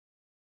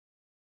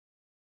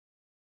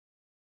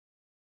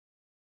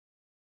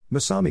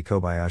Masami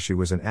Kobayashi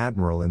was an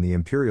admiral in the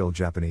Imperial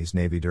Japanese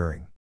Navy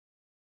during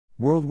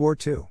World War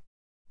II.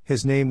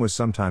 His name was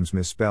sometimes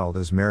misspelled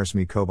as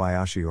Marasmi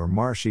Kobayashi or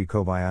Marashi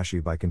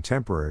Kobayashi by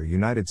contemporary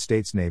United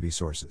States Navy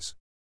sources.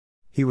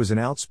 He was an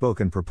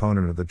outspoken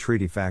proponent of the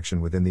treaty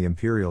faction within the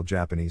Imperial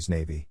Japanese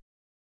Navy.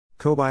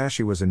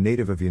 Kobayashi was a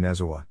native of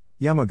Yonezawa,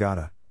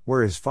 Yamagata,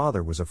 where his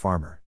father was a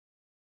farmer.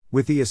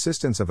 With the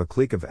assistance of a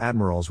clique of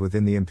admirals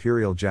within the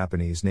Imperial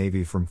Japanese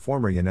Navy from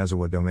former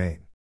Yonezawa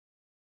Domain,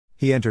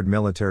 he entered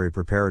military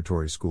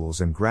preparatory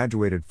schools and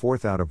graduated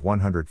 4th out of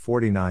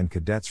 149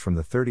 cadets from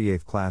the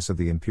 38th class of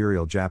the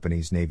Imperial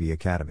Japanese Navy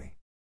Academy.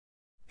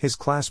 His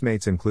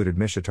classmates included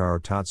Mishitaro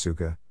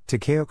Tatsuka,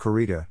 Takeo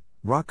Kurita,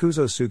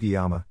 Rakuzo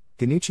Sugiyama,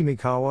 Genichi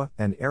Mikawa,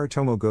 and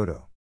Aritomo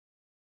Goto.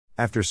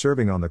 After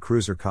serving on the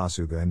cruiser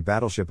Kasuga and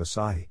battleship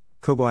Asahi,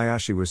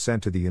 Kobayashi was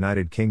sent to the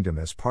United Kingdom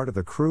as part of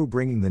the crew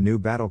bringing the new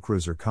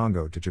battlecruiser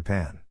Kongo to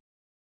Japan.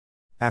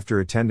 After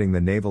attending the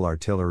naval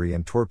artillery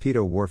and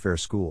torpedo warfare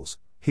schools,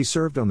 he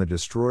served on the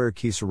destroyer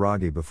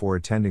Kisaragi before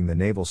attending the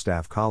Naval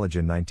Staff College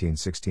in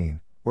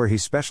 1916, where he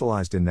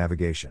specialized in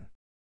navigation.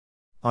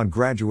 On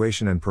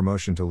graduation and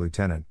promotion to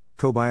lieutenant,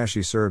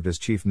 Kobayashi served as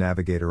chief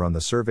navigator on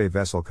the survey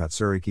vessel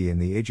Katsuriki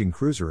and the aging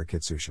cruiser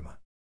Akitsushima.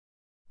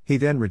 He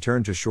then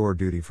returned to shore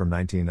duty from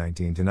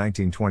 1919 to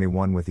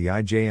 1921 with the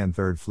IJN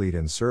 3rd Fleet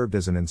and served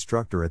as an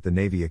instructor at the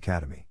Navy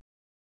Academy.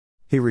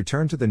 He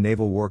returned to the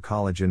Naval War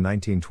College in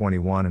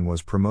 1921 and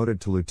was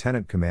promoted to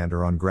lieutenant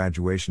commander on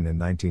graduation in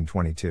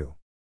 1922.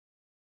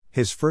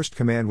 His first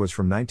command was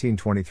from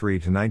 1923 to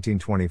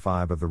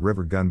 1925 of the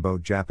river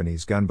gunboat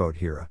Japanese gunboat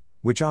Hira,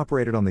 which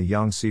operated on the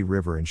Yangtze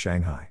River in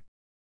Shanghai.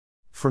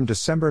 From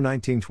December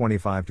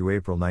 1925 to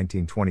April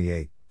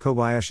 1928,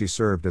 Kobayashi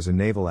served as a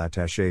naval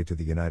attaché to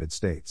the United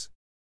States.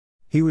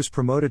 He was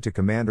promoted to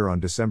commander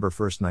on December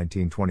 1,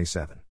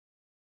 1927.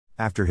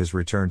 After his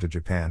return to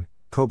Japan,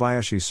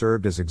 Kobayashi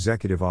served as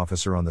executive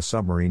officer on the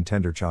submarine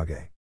tender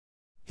Chage.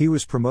 He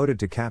was promoted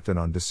to captain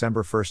on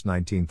December 1,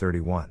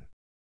 1931.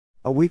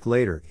 A week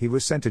later, he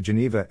was sent to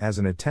Geneva as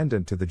an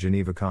attendant to the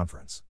Geneva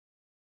Conference.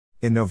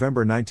 In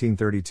November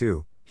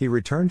 1932, he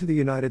returned to the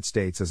United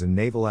States as a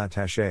naval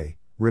attaché,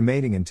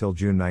 remaining until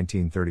June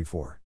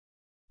 1934.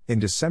 In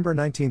December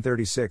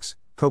 1936,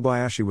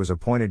 Kobayashi was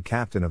appointed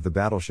captain of the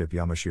battleship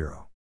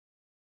Yamashita.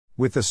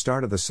 With the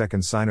start of the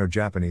Second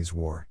Sino-Japanese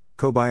War,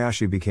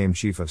 Kobayashi became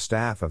chief of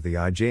staff of the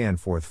IJN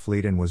 4th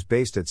Fleet and was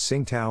based at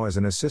Tsingtao as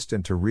an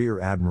assistant to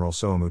Rear Admiral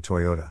Soamu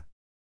Toyota.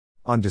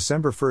 On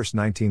December 1,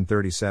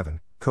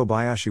 1937,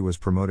 Kobayashi was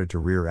promoted to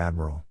Rear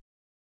Admiral.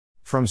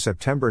 From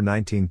September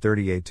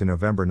 1938 to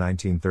November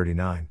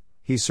 1939,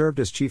 he served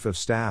as chief of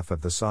staff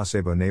of the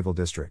Sasebo Naval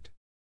District.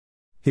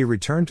 He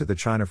returned to the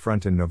China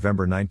Front in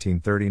November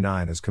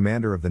 1939 as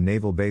commander of the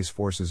Naval Base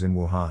Forces in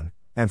Wuhan,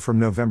 and from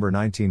November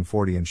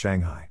 1940 in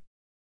Shanghai.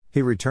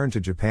 He returned to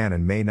Japan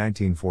in May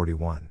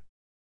 1941.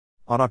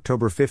 On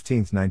October 15,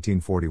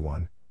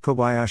 1941,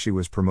 Kobayashi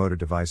was promoted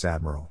to Vice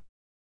Admiral.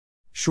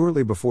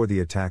 Shortly before the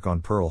attack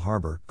on Pearl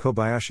Harbor,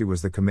 Kobayashi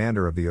was the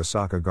commander of the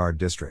Osaka Guard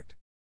District.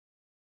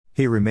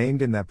 He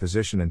remained in that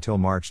position until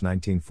March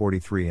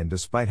 1943 and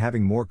despite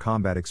having more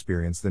combat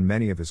experience than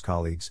many of his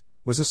colleagues,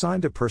 was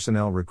assigned to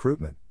personnel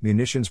recruitment,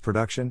 munitions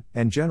production,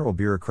 and general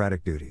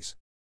bureaucratic duties.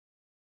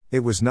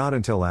 It was not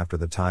until after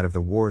the tide of the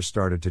war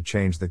started to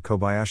change that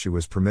Kobayashi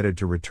was permitted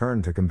to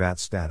return to combat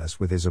status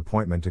with his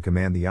appointment to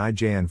command the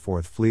IJN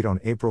 4th Fleet on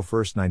April 1,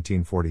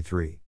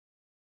 1943.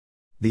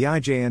 The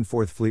IJN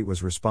 4th Fleet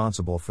was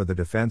responsible for the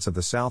defense of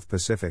the South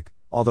Pacific,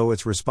 although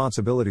its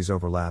responsibilities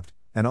overlapped,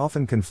 and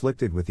often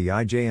conflicted with the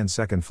IJN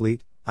 2nd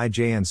Fleet,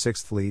 IJN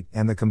 6th Fleet,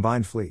 and the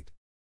Combined Fleet.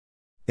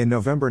 In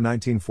November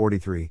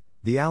 1943,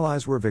 the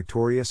Allies were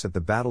victorious at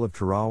the Battle of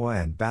Tarawa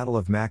and Battle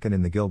of Makin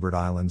in the Gilbert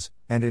Islands,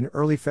 and in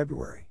early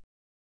February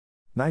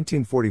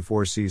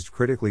 1944 seized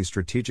critically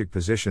strategic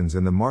positions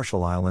in the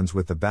Marshall Islands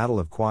with the Battle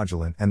of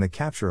Kwajalein and the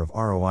capture of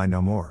Roi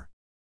Namor.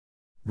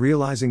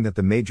 Realizing that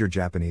the major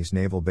Japanese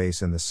naval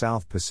base in the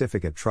South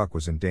Pacific at Truk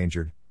was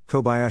endangered,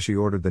 Kobayashi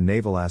ordered the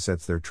naval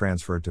assets there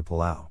transferred to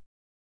Palau.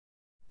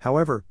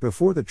 However,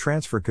 before the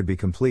transfer could be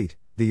complete,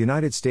 the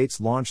United States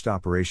launched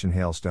Operation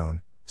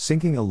Hailstone,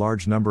 sinking a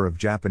large number of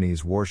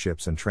Japanese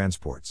warships and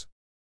transports.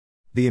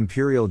 The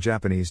Imperial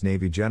Japanese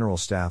Navy General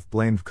Staff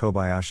blamed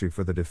Kobayashi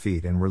for the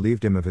defeat and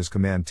relieved him of his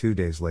command 2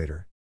 days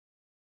later.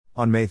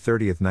 On May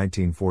 30,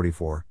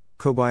 1944,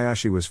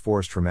 Kobayashi was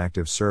forced from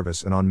active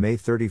service and on May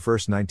 31,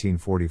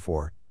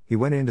 1944, he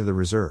went into the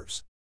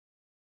reserves.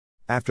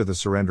 After the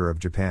surrender of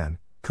Japan,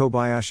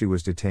 Kobayashi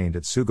was detained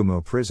at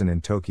Sugamo Prison in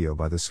Tokyo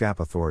by the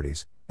SCAP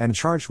authorities, and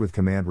charged with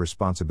command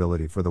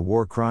responsibility for the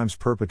war crimes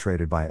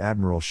perpetrated by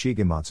Admiral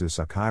Shigematsu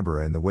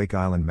Sakibara in the Wake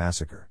Island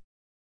Massacre.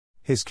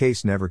 His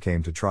case never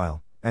came to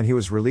trial, and he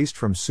was released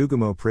from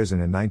Sugamo Prison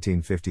in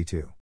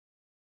 1952.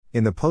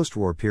 In the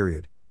post-war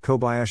period,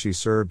 Kobayashi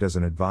served as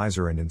an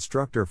advisor and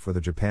instructor for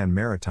the Japan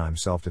Maritime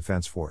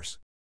Self-Defense Force.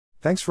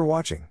 Thanks for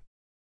watching.